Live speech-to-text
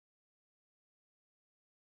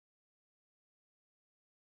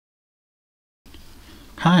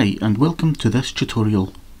Hi and welcome to this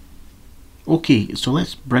tutorial. Okay, so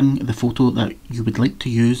let's bring the photo that you would like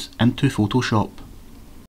to use into Photoshop.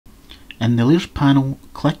 In the Layers panel,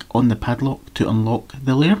 click on the padlock to unlock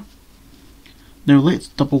the layer. Now let's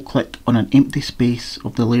double click on an empty space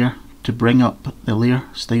of the layer to bring up the Layer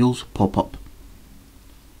Styles pop-up.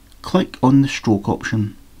 Click on the stroke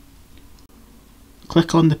option.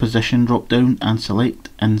 Click on the position drop down and select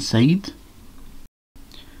Inside.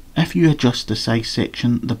 If you adjust the size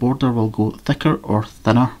section, the border will go thicker or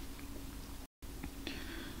thinner.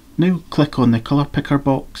 Now click on the colour picker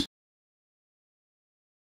box.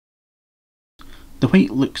 The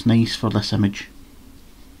white looks nice for this image.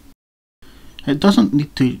 It doesn't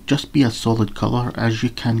need to just be a solid colour, as you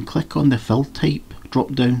can click on the fill type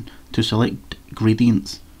drop down to select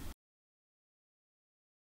gradients.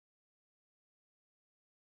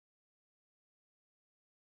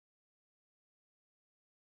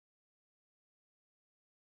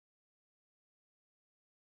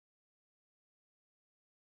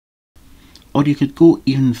 Or you could go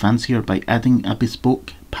even fancier by adding a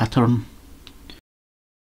bespoke pattern.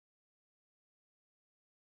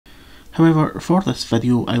 However, for this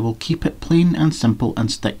video I will keep it plain and simple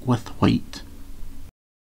and stick with white.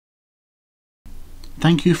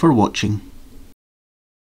 Thank you for watching.